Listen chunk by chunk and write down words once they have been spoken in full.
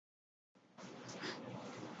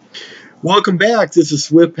Welcome back. This is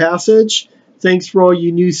Swift Passage. Thanks for all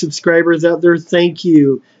you new subscribers out there. Thank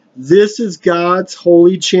you. This is God's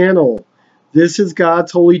holy channel. This is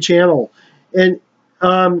God's holy channel. And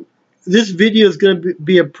this video is going to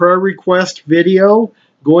be a prayer request video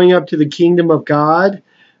going up to the kingdom of God.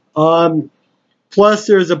 Plus,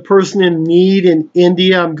 there's a person in need in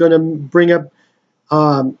India. I'm going to bring up,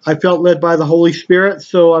 I felt led by the Holy Spirit,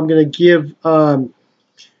 so I'm going to give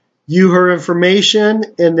you her information,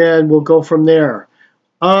 and then we'll go from there.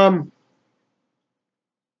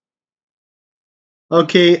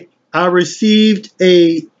 Okay, I received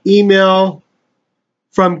a email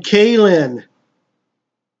from Kaylin.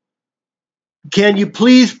 Can you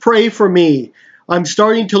please pray for me? I'm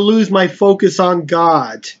starting to lose my focus on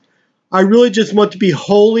God. I really just want to be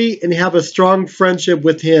holy and have a strong friendship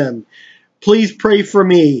with Him. Please pray for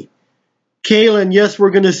me. Kaylin, yes, we're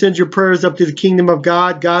going to send your prayers up to the kingdom of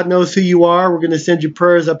God. God knows who you are. We're going to send your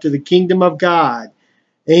prayers up to the kingdom of God.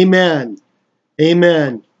 Amen.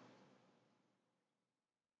 Amen.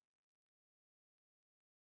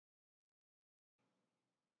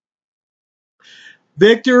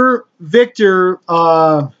 Victor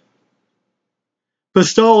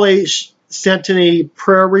Pistole sent in a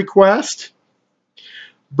prayer request.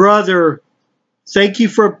 Brother, thank you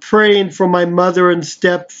for praying for my mother and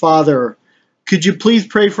stepfather. Could you please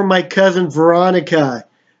pray for my cousin Veronica,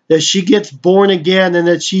 that she gets born again and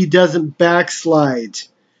that she doesn't backslide?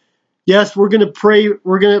 Yes, we're going to pray.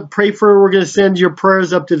 We're going to pray for her. We're going to send your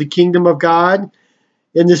prayers up to the kingdom of God.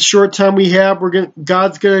 In this short time we have,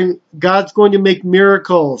 God's going to make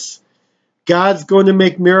miracles. God's going to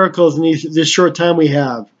make miracles in this short time we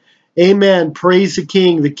have. Amen. Praise the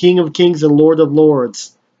King of Kings and Lord of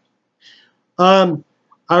Lords. I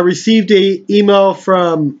received an email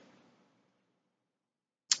from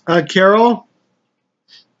Carol.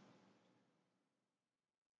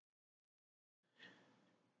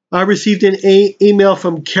 I received an email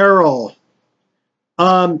from Carol.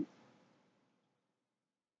 I've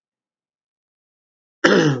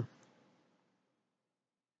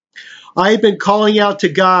been calling out to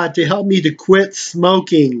God to help me to quit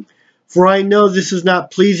smoking, for I know this is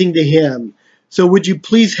not pleasing to Him. So would you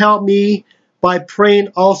please help me by praying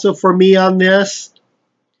also for me on this?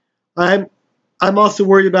 I'm also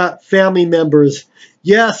worried about family members.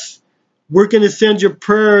 Yes, we're going to send your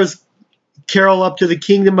prayers, Carol, up to the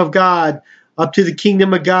kingdom of God. Up to the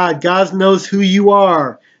kingdom of God. God knows who you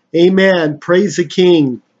are. Amen. Praise the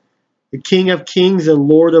King of Kings and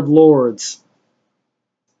Lord of Lords.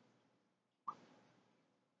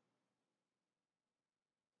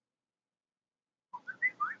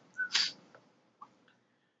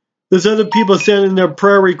 There's other people sending their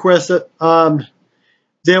prayer requests that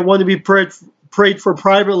want to be prayed for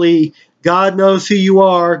privately. God knows who you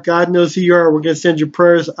are. God knows who you are. We're going to send your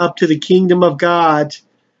prayers up to the kingdom of God.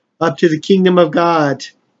 Up to the kingdom of God.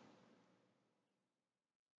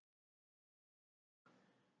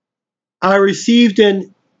 I received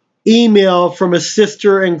an email from a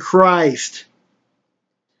sister in Christ.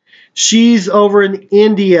 She's over in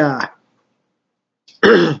India.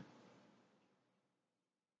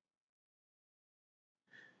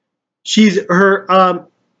 She's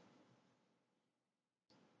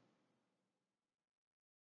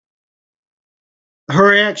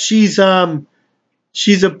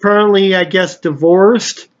apparently, I guess,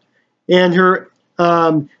 divorced, and her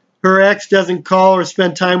ex doesn't call or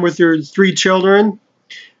spend time with her 3 children.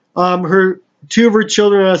 2 of her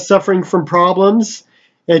children are suffering from problems,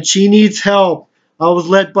 and she needs help. I was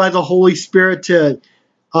led by the Holy Spirit to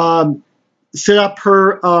set up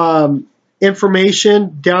her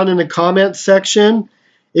information down in the comment section.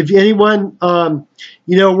 If anyone,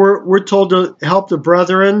 we're told to help the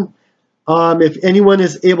brethren. If anyone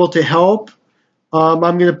is able to help, I'm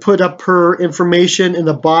going to put up her information in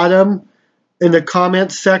the bottom in the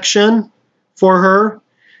comments section for her.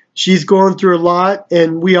 She's going through a lot,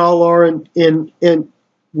 and we all are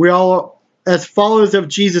we all, as followers of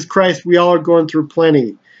Jesus Christ, we all are going through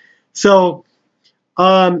plenty. So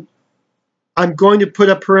I'm going to put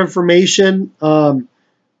up her information, how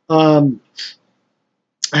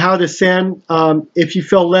to send, if you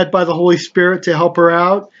feel led by the Holy Spirit to help her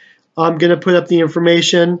out. I'm going to put up the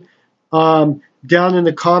information down in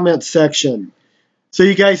the comments section. So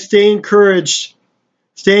you guys stay encouraged.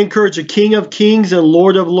 Stay encouraged. The King of Kings and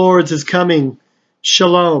Lord of Lords is coming.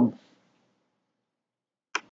 Shalom.